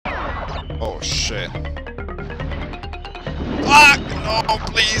Oh shit. Ah! No,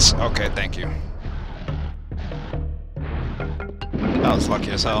 please! Okay, thank you. That was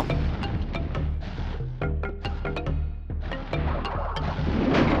lucky as hell.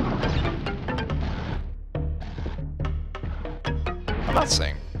 I'm not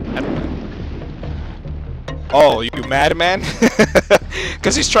saying madman. Oh, you madman?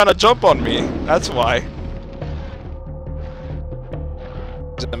 Because he's trying to jump on me. That's why.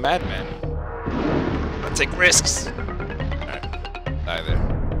 He's a madman. I take risks. Alright. Die there.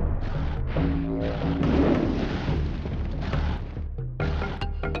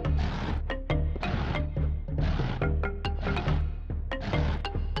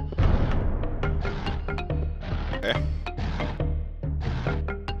 Okay.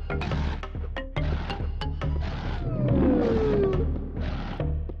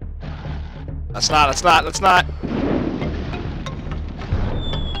 Let's not.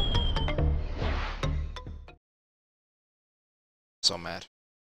 So mad.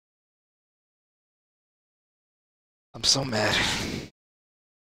 I'm so mad.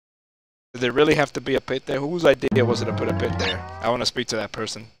 Did there really have to be a pit there? Whose idea was it to put a pit there? I want to speak to that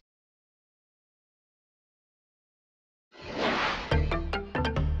person.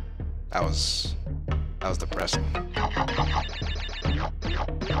 That was depressing.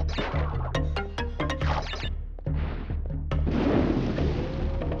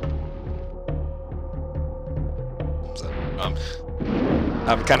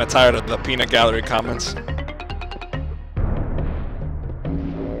 I'm kind of tired of the peanut gallery comments.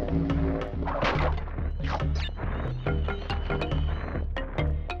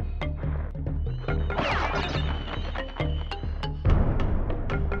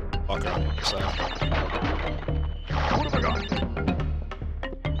 Walk around the side. What have I got?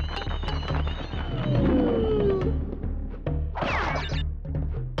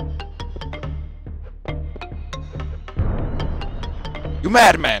 You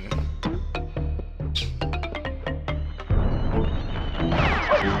madman!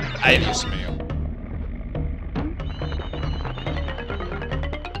 Ay, Dios mío.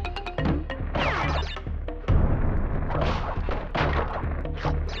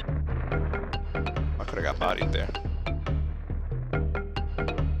 I could've got bodied there.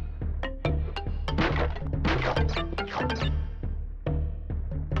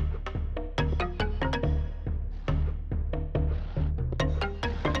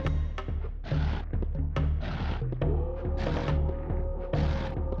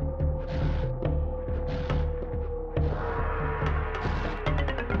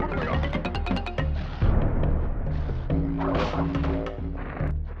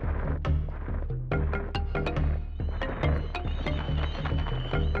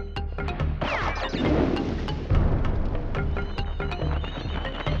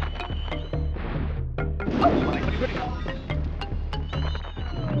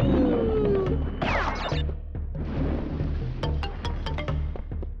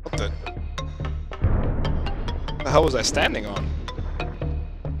 What the hell was I standing on?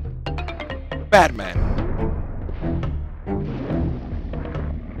 Batman.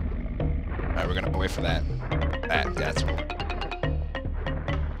 Alright, we're gonna wait for that. That's what.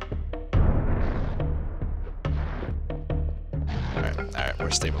 Alright, we're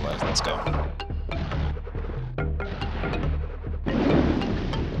stabilized. Let's go.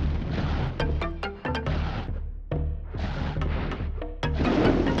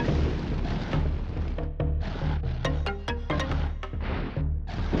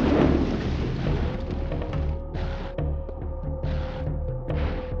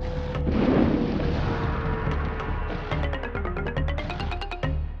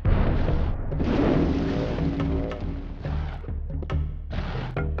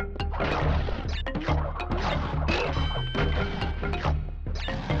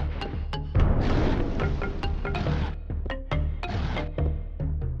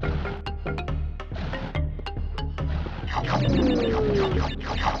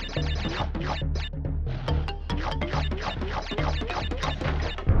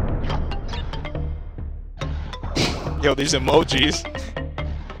 Yo, these emojis.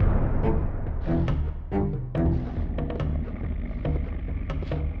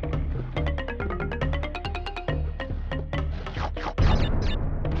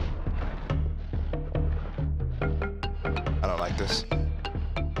 I don't like this.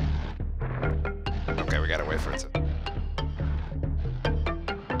 Okay, we gotta wait for it to...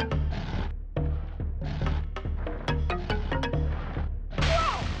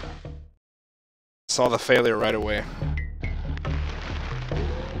 Saw the failure right away.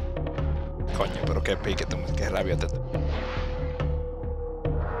 Coño, pero qué pique, qué rabia te...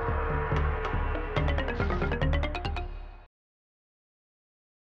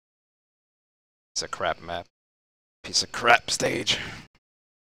 Piece of crap map. Piece of crap stage.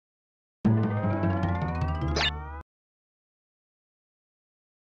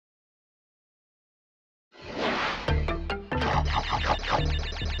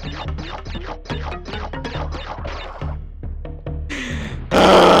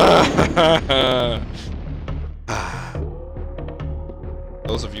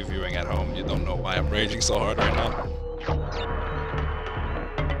 Those of you viewing at home, you don't know why I'm raging so hard right now.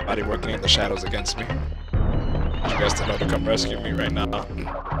 Body working in the shadows against me. You guys to know to come rescue me right now.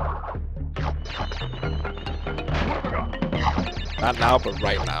 Not now, but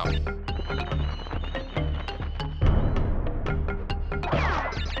right now.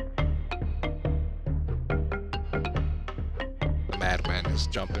 The madman is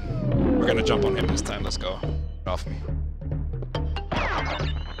jumping. We're gonna jump on him this time. Let's go. Get off me.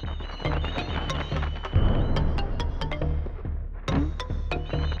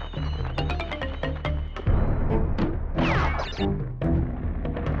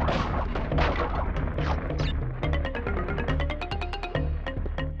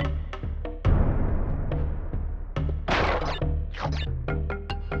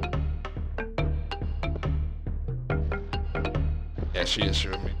 Yeah, she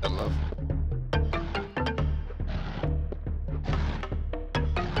assured me that love.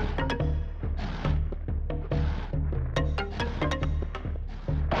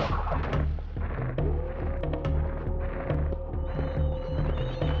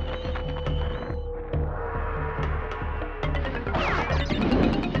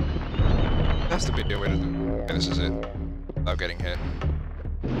 Has to be a way to do it. Okay, this is it. Without getting hit.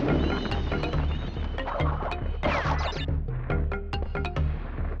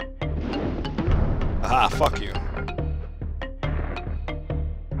 Ah, fuck you.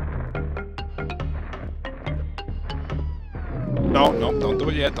 No, no, don't do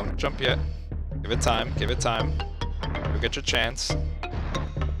it yet. Don't jump yet. Give it time. Give it time. You'll get your chance.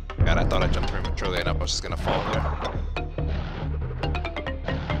 God, I thought I jumped prematurely and I was just gonna fall here.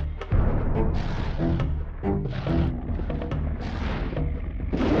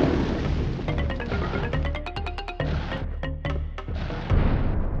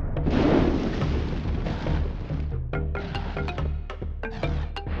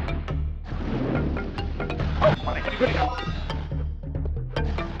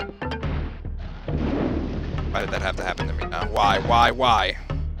 Why did that have to happen to me now? Why? Why?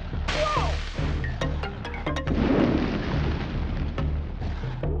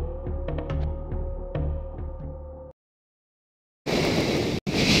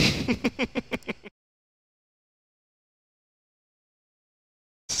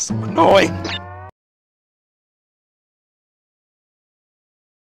 So annoying.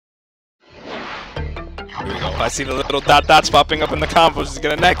 Here we go. I see the little dots popping up in the combos. She's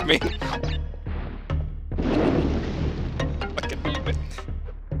gonna neck me. Fucking leave it.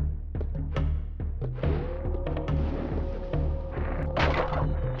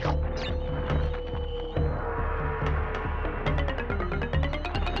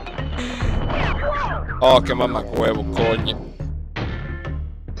 Oh, que mamá huevo, coño.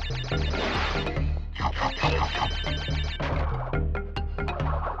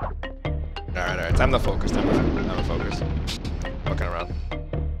 Alright, time to focus, time to focus. Fucking around.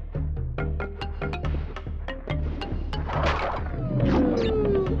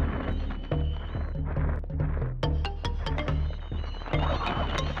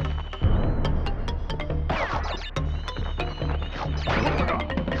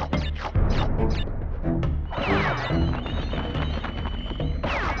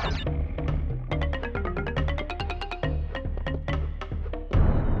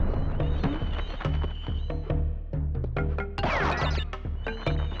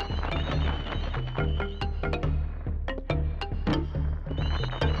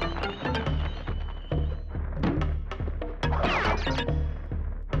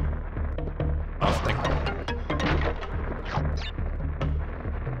 Nothing.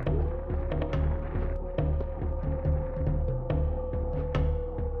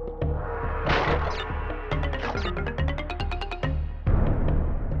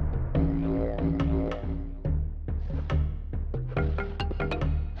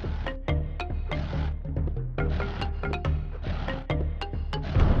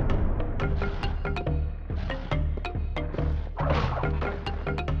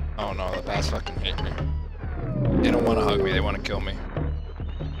 Oh no, the bats fucking hate me. They don't want to hug me, they want to kill me.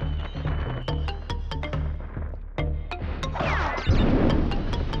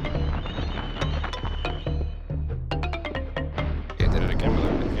 Okay, did it again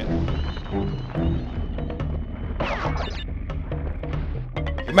without getting hit.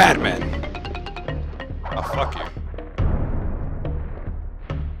 You madman!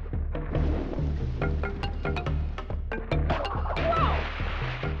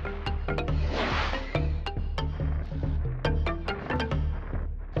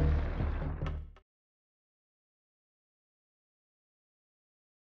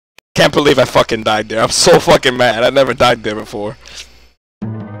 can't believe I fucking died there. I'm so fucking mad. I never died there before.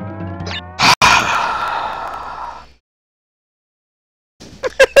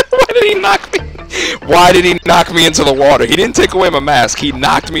 Why did he knock me? Why did he knock me into the water? He didn't take away my mask. He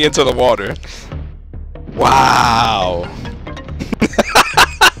knocked me into the water. Wow.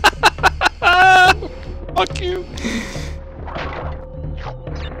 Fuck you.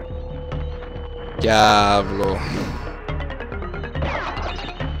 Diablo.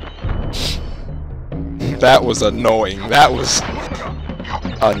 That was annoying. That was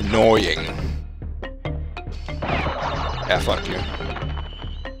annoying. Yeah, fuck you.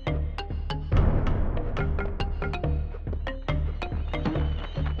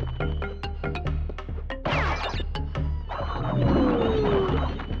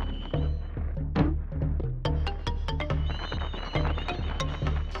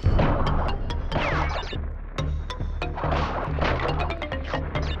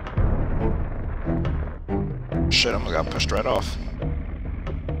 Shit, I got pushed right off.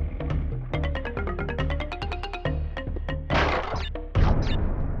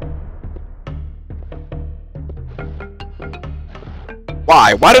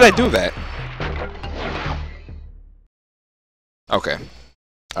 Why? Why did I do that? Okay.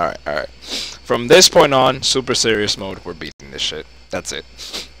 Alright, alright. From this point on, super serious mode, we're beating this shit. That's it.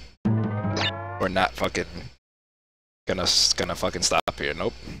 We're not fucking gonna fucking stop here.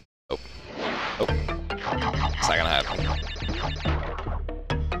 Nope. Nope. Nope. It's not gonna happen.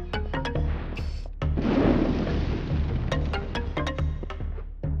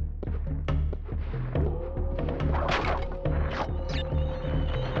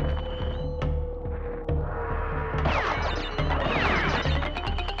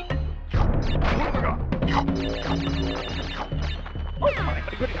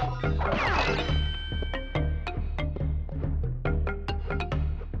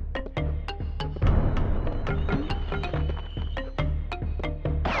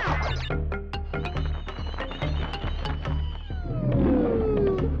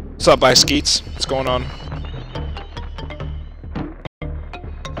 What's up, Ice Skeets? What's going on?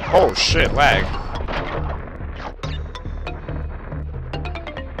 Oh shit, lag.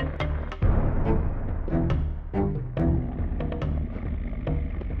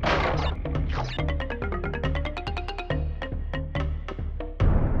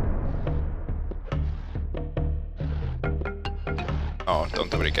 Oh, don't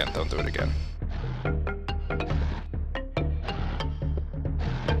do it again, don't do it again.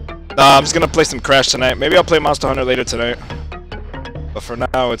 I'm just gonna play some Crash tonight. Maybe I'll play Monster Hunter later tonight. But for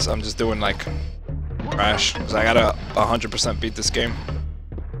now, I'm just doing like Crash, because I gotta 100% beat this game.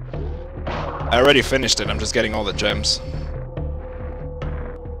 I already finished it, I'm just getting all the gems.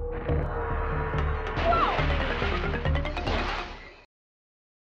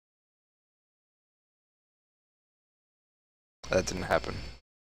 That didn't happen.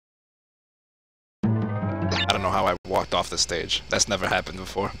 I don't know how I walked off the stage. That's never happened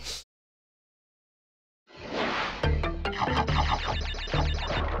before.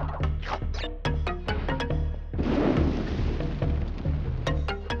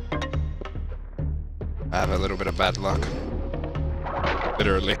 I have a little bit of bad luck.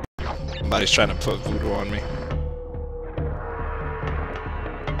 Literally. Somebody's trying to put voodoo on me.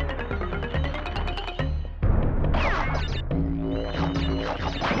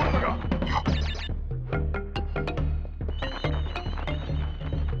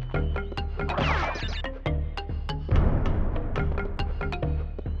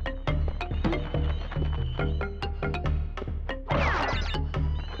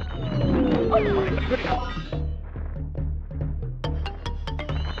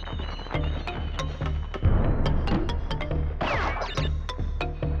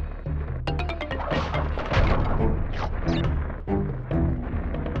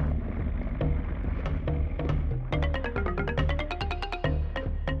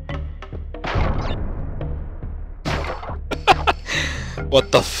 What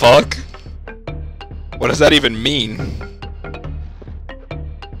the fuck? What does that even mean?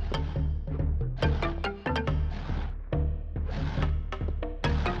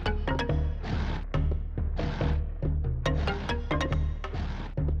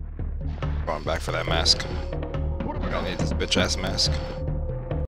 Going back for that mask. I need this bitch ass mask.